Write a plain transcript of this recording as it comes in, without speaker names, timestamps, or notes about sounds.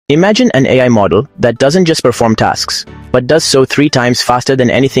Imagine an AI model that doesn't just perform tasks, but does so 3 times faster than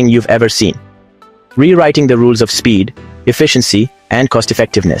anything you've ever seen, rewriting the rules of speed, efficiency, and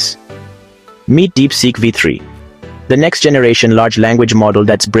cost-effectiveness. Meet DeepSeek-V3, the next-generation large language model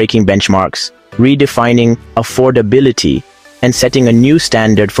that's breaking benchmarks, redefining affordability, and setting a new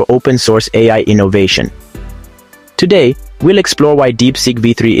standard for open-source AI innovation. Today, we'll explore why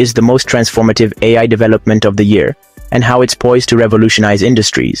DeepSeek-V3 is the most transformative AI development of the year, and how it's poised to revolutionize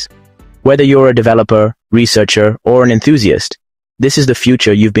industries. Whether you're a developer, researcher, or an enthusiast, this is the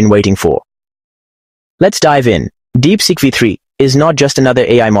future you've been waiting for. Let's dive in. DeepSeek-V3 is not just another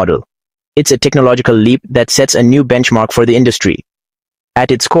AI model. It's a technological leap that sets a new benchmark for the industry.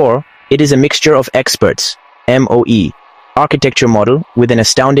 At its core, it is a mixture of experts, MOE, architecture model with an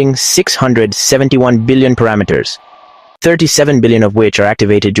astounding 671 billion parameters, 37 billion of which are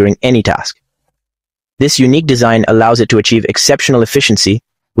activated during any task. This unique design allows it to achieve exceptional efficiency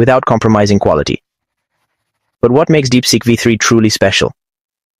without compromising quality. But what makes DeepSeek-V3 truly special?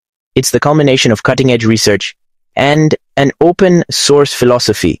 It's the culmination of cutting-edge research and an open-source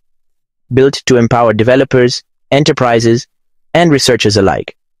philosophy built to empower developers, enterprises, and researchers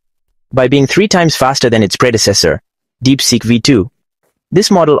alike. By being 3 times faster than its predecessor, DeepSeek-V2, this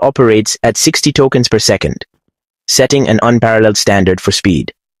model operates at 60 tokens per second, setting an unparalleled standard for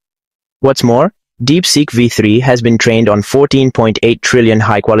speed. What's more, DeepSeek-V3 has been trained on 14.8 trillion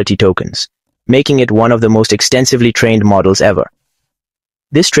high-quality tokens, making it one of the most extensively trained models ever.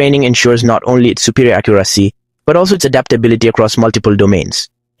 This training ensures not only its superior accuracy, but also its adaptability across multiple domains,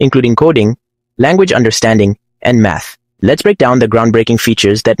 including coding, language understanding, and math. Let's break down the groundbreaking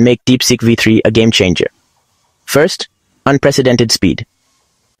features that make DeepSeek-V3 a game-changer. First, unprecedented speed.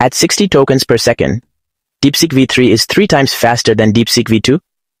 At 60 tokens per second, DeepSeek-V3 is 3 times faster than DeepSeek-V2,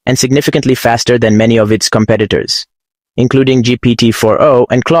 and significantly faster than many of its competitors, including GPT-4o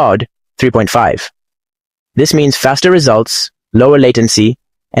and Claude 3.5. This means faster results, lower latency,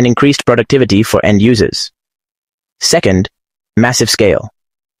 and increased productivity for end users. Second, massive scale.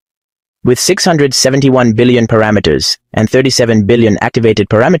 With 671 billion parameters and 37 billion activated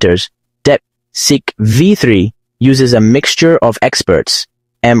parameters, DeepSeek-V3 uses a mixture of experts,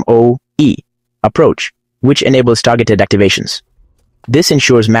 MOE, approach, which enables targeted activations. This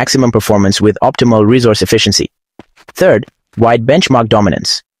ensures maximum performance with optimal resource efficiency. Third, wide benchmark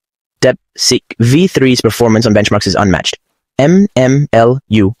dominance. DeepSeek-V3's performance on benchmarks is unmatched.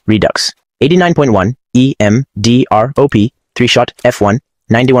 MMLU Redux, 89.1, EMDROP, 3-shot F1,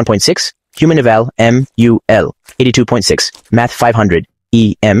 91.6, Human Eval MUL, 82.6, Math 500,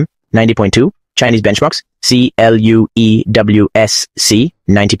 EM, 90.2, Chinese benchmarks, CLUEWSC,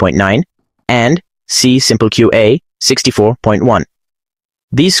 90.9, and C Simple QA, 64.1.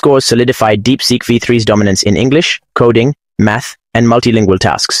 These scores solidify DeepSeek-V3's dominance in English, coding, math, and multilingual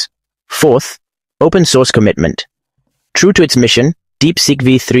tasks. Fourth, open source commitment. True to its mission,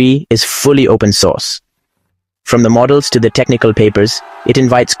 DeepSeek-V3 is fully open source. From the models to the technical papers, it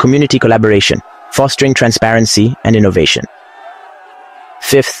invites community collaboration, fostering transparency and innovation.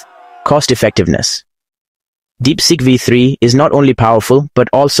 Fifth, cost effectiveness. DeepSeek-V3 is not only powerful, but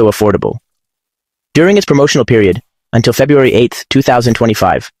also affordable. During its promotional period, until February 8,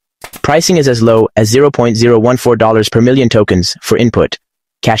 2025, pricing is as low as $0.014 per million tokens for input,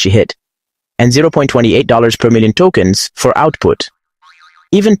 cash a hit, and $0.28 per million tokens for output.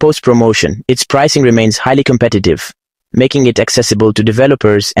 Even post-promotion, its pricing remains highly competitive, making it accessible to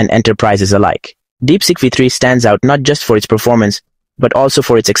developers and enterprises alike. DeepSeek-V3 stands out not just for its performance, but also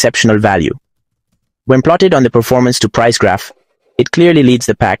for its exceptional value. When plotted on the performance to price graph, it clearly leads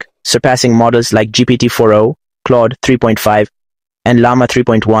the pack, surpassing models like GPT-4o, Claude 3.5, and Llama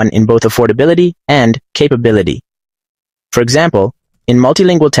 3.1 in both affordability and capability. For example, in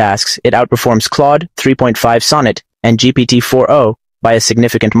multilingual tasks, it outperforms Claude 3.5 Sonnet and GPT-4o by a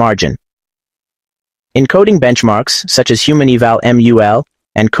significant margin. In coding benchmarks, such as Human Eval MUL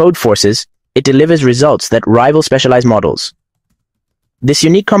and Code Forces, it delivers results that rival specialized models. This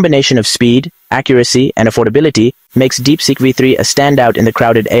unique combination of speed, accuracy, and affordability makes DeepSeek-V3 a standout in the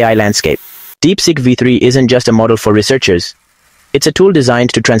crowded AI landscape. DeepSeek-V3 isn't just a model for researchers. It's a tool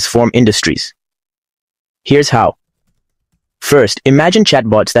designed to transform industries. Here's how. First, imagine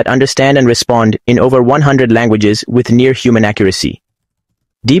chatbots that understand and respond in over 100 languages with near-human accuracy.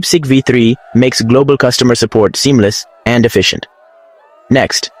 DeepSeek-V3 makes global customer support seamless and efficient.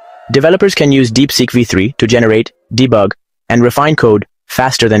 Next, developers can use DeepSeek-V3 to generate, debug, and refine code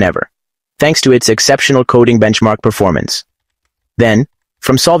faster than ever, thanks to its exceptional coding benchmark performance. Then,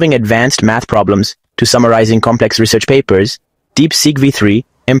 from solving advanced math problems to summarizing complex research papers, DeepSeek-V3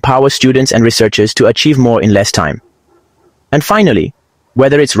 empowers students and researchers to achieve more in less time. And finally,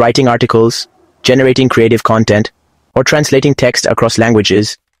 Whether it's writing articles, generating creative content, or translating text across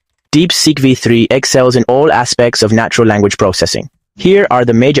languages, DeepSeek-V3 excels in all aspects of natural language processing. Here are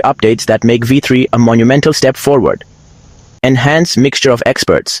the major updates that make V3 a monumental step forward. Enhanced Mixture of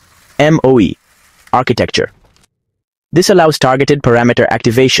Experts, MOE, architecture. This allows targeted parameter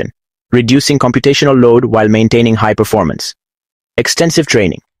activation, reducing computational load while maintaining high performance. Extensive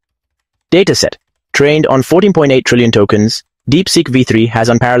training. Dataset. Trained on 14.8 trillion tokens, DeepSeek-V3 has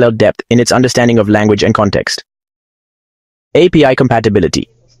unparalleled depth in its understanding of language and context. API compatibility.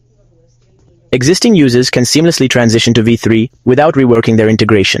 Existing users can seamlessly transition to V3 without reworking their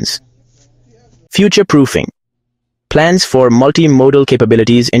integrations. Future-proofing. Plans for multimodal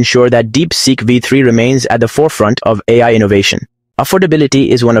capabilities ensure that DeepSeek-V3 remains at the forefront of AI innovation. Affordability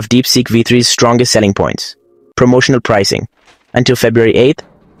is one of DeepSeek-V3's strongest selling points. Promotional pricing. Until February 8,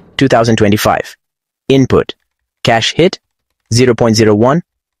 2025. Input. Cash hit, 0.01,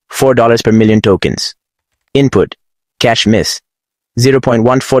 $4 per million tokens. Input. Cash miss,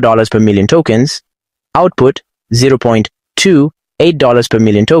 $0.14 per million tokens. Output, $0.2, $8 per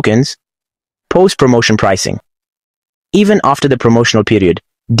million tokens. Post-promotion pricing. Even after the promotional period,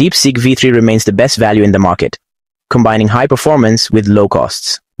 DeepSeek-V3 remains the best value in the market, combining high performance with low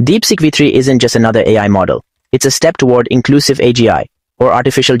costs. DeepSeek-V3 isn't just another AI model. It's a step toward inclusive AGI, or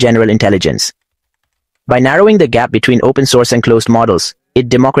artificial general intelligence. By narrowing the gap between open source and closed models, it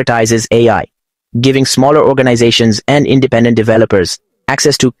democratizes AI, giving smaller organizations and independent developers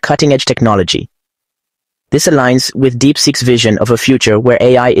access to cutting-edge technology. This aligns with DeepSeek's vision of a future where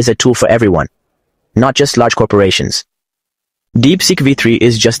AI is a tool for everyone, not just large corporations. DeepSeek-V3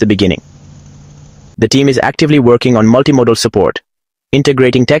 is just the beginning. The team is actively working on multimodal support,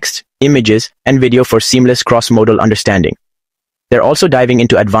 integrating text, images, and video for seamless cross-modal understanding. They're also diving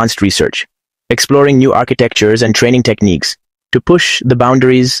into advanced research, exploring new architectures and training techniques to push the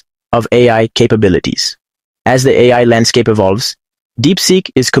boundaries of AI capabilities. As the AI landscape evolves,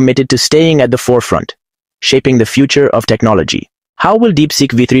 DeepSeek is committed to staying at the forefront, shaping the future of technology. How will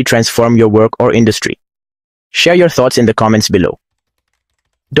DeepSeek-V3 transform your work or industry? Share your thoughts in the comments below.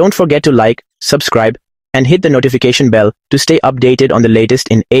 Don't forget to like, subscribe, and hit the notification bell to stay updated on the latest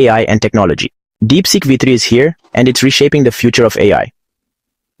in AI and technology. DeepSeek-V3 is here, and it's reshaping the future of AI.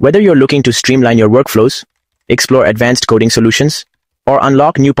 Whether you're looking to streamline your workflows, explore advanced coding solutions, or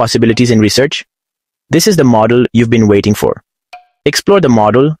unlock new possibilities in research, this is the model you've been waiting for. Explore the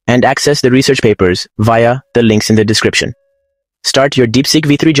model and access the research papers via the links in the description. Start your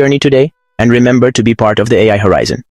DeepSeek-V3 journey today, and remember to be part of the AI horizon.